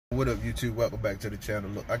What up, YouTube? Welcome back to the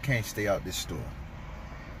channel. Look, I can't stay out this store.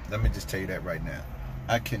 Let me just tell you that right now.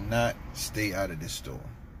 I cannot stay out of this store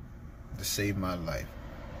to save my life.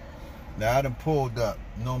 Now, I done pulled up.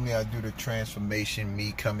 Normally, I do the transformation,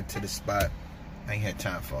 me coming to the spot. I ain't had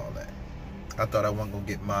time for all that. I thought I wasn't going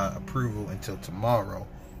to get my approval until tomorrow.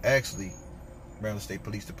 Actually, Maryland State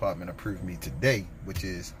Police Department approved me today, which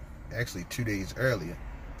is actually 2 days earlier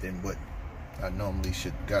than what I normally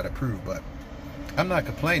should got approved, but I'm not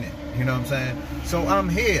complaining, you know what I'm saying? So I'm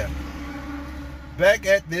here, back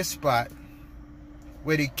at this spot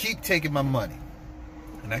where they keep taking my money,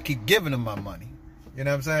 and I keep giving them my money, you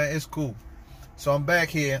know what I'm saying? It's cool. So I'm back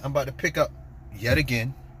here, I'm about to pick up, yet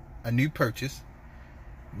again, a new purchase,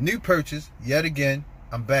 yet again,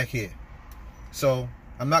 I'm back here. So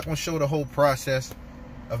I'm not going to show the whole process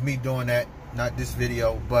of me doing that, not this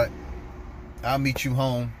video, but I'll meet you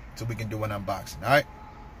home so we can do an unboxing, all right?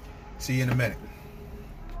 See you in a minute.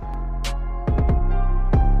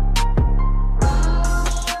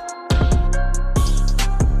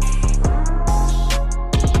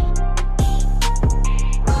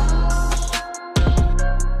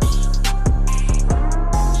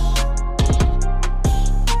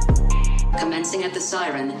 Commencing at the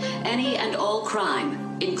siren, any and all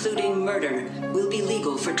crime, including murder, will be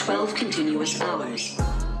legal for 12 continuous hours.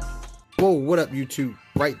 Whoa, what up, YouTube?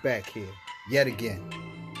 Right back here. Yet again,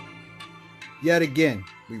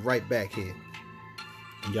 we right back here.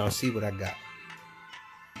 And y'all see what I got.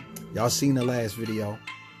 Y'all seen the last video.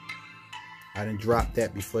 I done dropped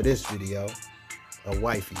that before this video of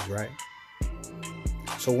wifeys, right?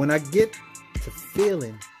 So when I get to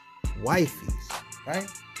feeling wifeys, right?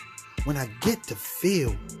 When I get to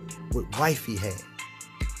feel what wifey had,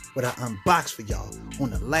 what I unboxed for y'all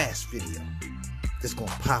on the last video, that's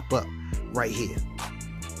gonna pop up right here.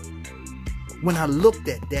 When I looked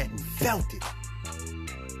at that and felt it,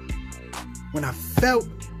 when I felt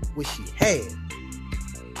what she had,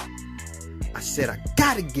 I said, I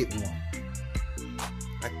gotta get one.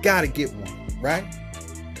 I gotta get one, right?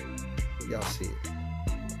 Y'all see it.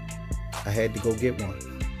 I had to go get one.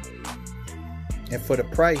 And for the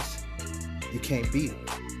price, you can't beat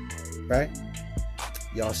it, right?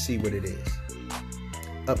 Y'all see what it is.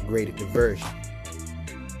 Upgraded the version.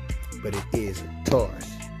 But it is a Taurus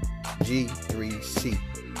G3C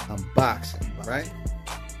unboxing, right?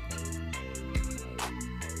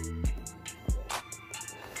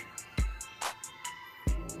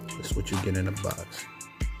 That's what you get in a box.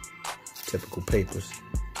 Typical papers.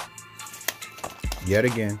 Yet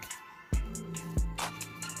again.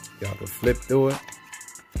 Y'all can flip through it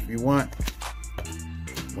if you want.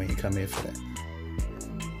 We ain't come in for that.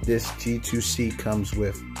 This G2C comes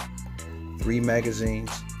with 3 magazines,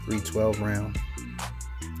 3 12-round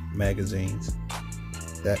magazines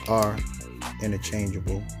that are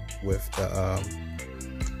interchangeable with the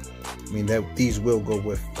these will go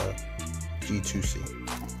with the G2C.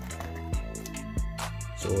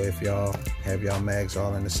 So if y'all have y'all mags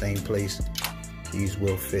all in the same place, these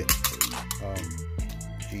will fit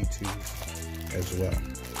G2 as well.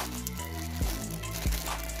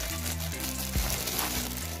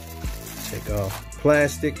 Take off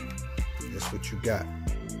plastic. That's what you got.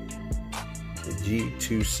 The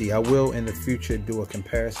G2C. I will in the future do a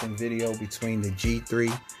comparison video between the G3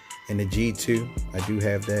 and the G2. I do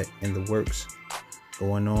have that in the works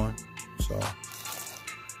going on. So,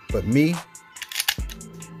 but me,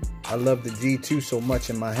 I love the G2 so much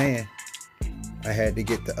in my hand, I had to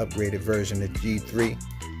get the upgraded version of G3.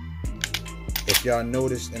 If y'all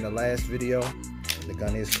noticed in the last video, the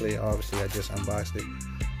gun is clear, obviously I just unboxed it.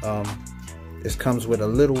 This comes with a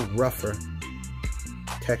little rougher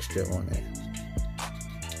texture on it.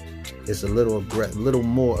 It's a little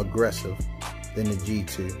more aggressive than the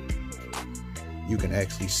G2. You can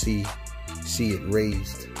actually see it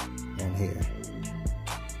raised on here.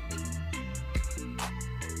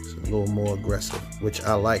 It's a little more aggressive, which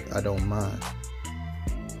I like. I don't mind.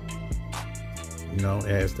 You know, it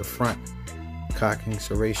has the front cocking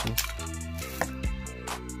serrations.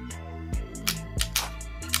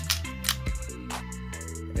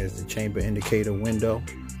 There's the chamber indicator window.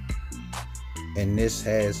 And this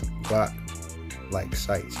has Glock-like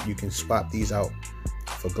sights. You can swap these out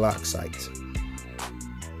for Glock sights.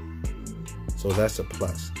 So that's a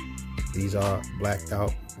plus. These are blacked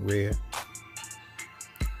out rear.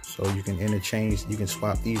 So you can interchange, you can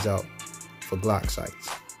swap these out for Glock sights.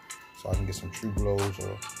 So I can get some true blows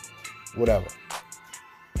or whatever.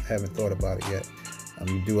 I haven't thought about it yet. I'm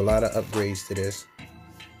gonna do a lot of upgrades to this,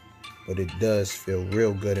 but it does feel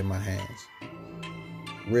real good in my hands.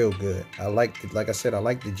 Real good. I like I said, I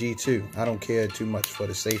like the G2. I don't care too much for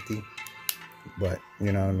the safety. But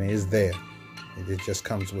you know what I mean, it's there. It just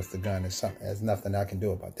comes with the gun. There's nothing I can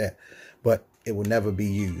do about that. But it will never be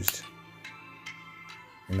used.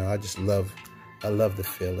 You know, I love the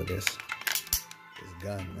feel of this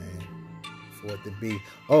gun, man. For it to be,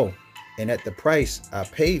 oh, and at the price I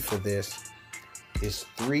paid for this is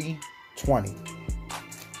 $320.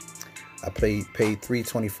 I paid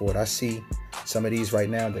 $320 for it. I see some of these right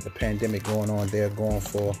now that the pandemic going on, they're going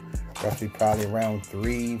for roughly probably around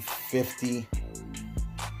 $350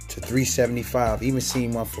 to $375. Even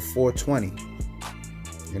seen one for $420.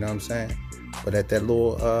 You know what I'm saying? But at that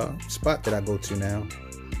little spot that I go to now,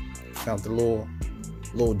 found the little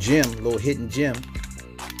gym, little hidden gym,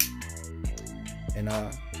 and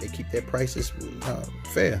they keep their prices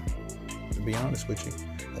fair. To be honest with you,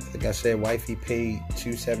 I think I said wifey paid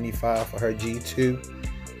 $275 for her G2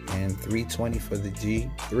 and $320 for the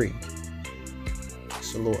G3.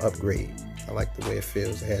 It's a little upgrade. I like the way it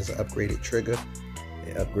feels. It has an upgraded trigger.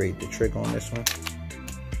 They upgrade the trigger on this one.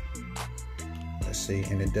 Let's see,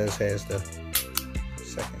 and it does has the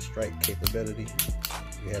second strike capability.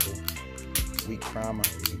 We have a weak primer.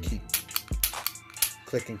 You can keep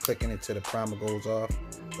clicking until the primer goes off.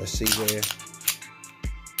 Let's see where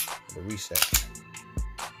the reset.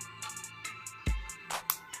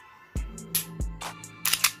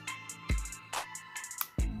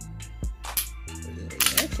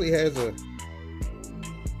 It actually has a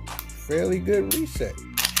fairly good reset,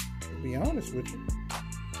 to be honest with you.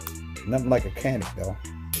 Nothing like a Canic though.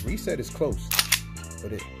 The reset is close,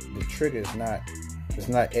 but the trigger is not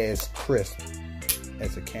as crisp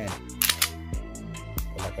as a Canic.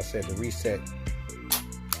 But like I said, the reset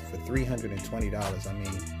for $320, I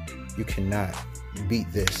mean, you cannot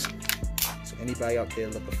beat this. So anybody out there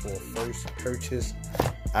looking for a first purchase,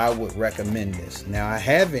 I would recommend this. Now I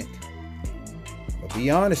haven't, but be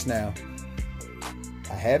honest now,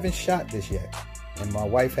 I haven't shot this yet, and my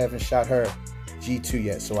wife haven't shot her G2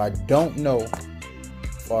 yet, so I don't know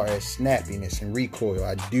as far as snappiness and recoil.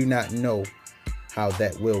 I do not know how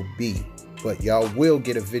that will be, but y'all will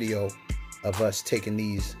get a video of us taking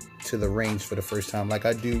these to the range for the first time, like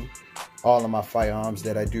I do all of my firearms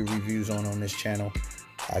that I do reviews on this channel.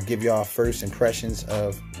 I give y'all first impressions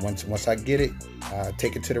of once I get it, I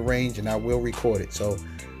take it to the range and I will record it. So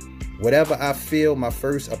whatever I feel, my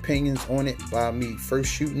first opinions on it by me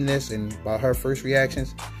first shooting this and by her first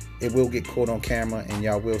reactions, it will get caught on camera and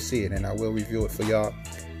y'all will see it, and I will review it for y'all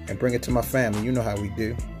and bring it to my family. You know how we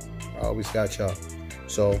do. I always got y'all.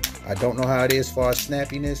 So I don't know how it is as far as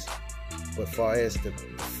snappiness, but as far as the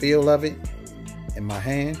feel of it in my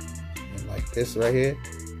hand, and like this right here,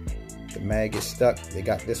 the mag is stuck. They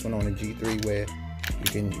got this one on the G3 where you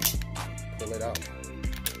can pull it out.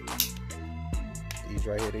 These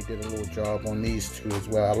right here, they did a little job on these too as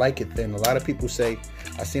well. I like it thin. A lot of people say,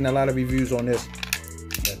 I've seen a lot of reviews on this,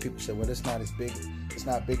 that people say, well, it's not as big, it's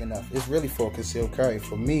not big enough. It's really for a concealed carry.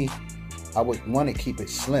 For me, I would want to keep it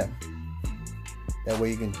slim. That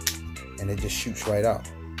way you can, and it just shoots right out.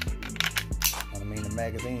 You know what I mean? The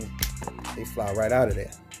magazines, they fly right out of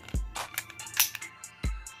there.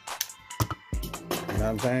 You know what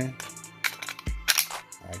I'm saying?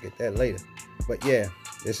 I'll get that later. But yeah,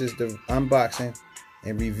 this is the unboxing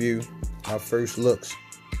and review, our first looks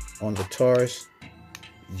on the Taurus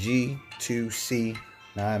G3C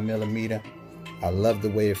 9mm. I love the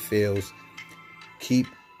way it feels. Keep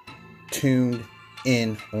tuned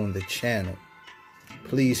in on the channel.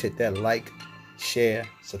 Please hit that like, share,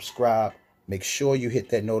 subscribe. Make sure you hit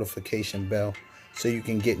that notification bell so you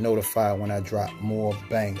can get notified when I drop more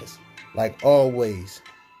bangers. Like always,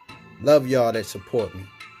 love y'all that support me.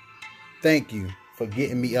 Thank you for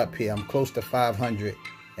getting me up here. I'm close to 500,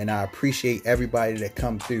 and I appreciate everybody that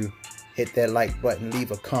come through. Hit that like button,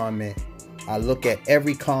 leave a comment. I look at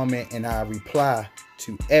every comment and I reply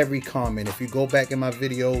to every comment. If you go back in my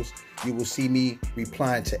videos, you will see me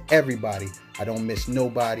replying to everybody. I don't miss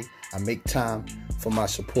nobody. I make time for my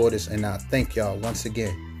supporters, and I thank y'all once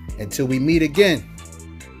again. Until we meet again,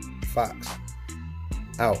 Fox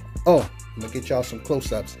out. Oh, I'm gonna get y'all some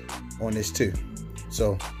close-ups on this too.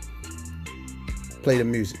 So play the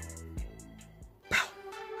music.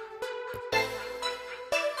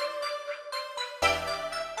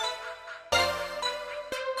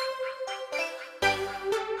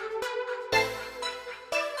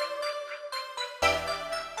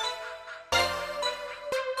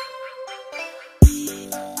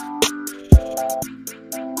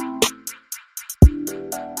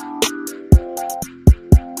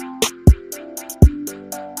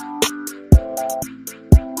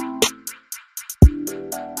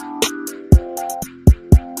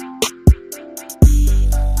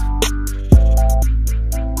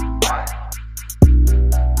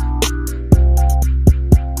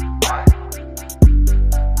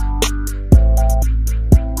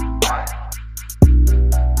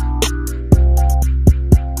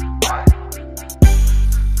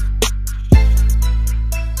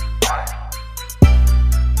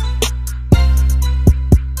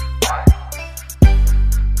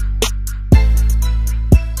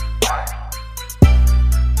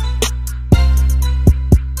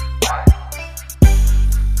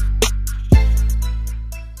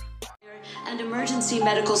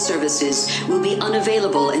 services will be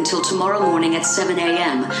unavailable until tomorrow morning at 7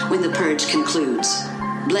 a.m. when the purge concludes.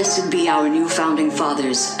 Blessed be our new founding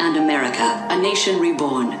fathers and America, a nation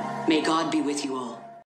reborn. May God be with you all.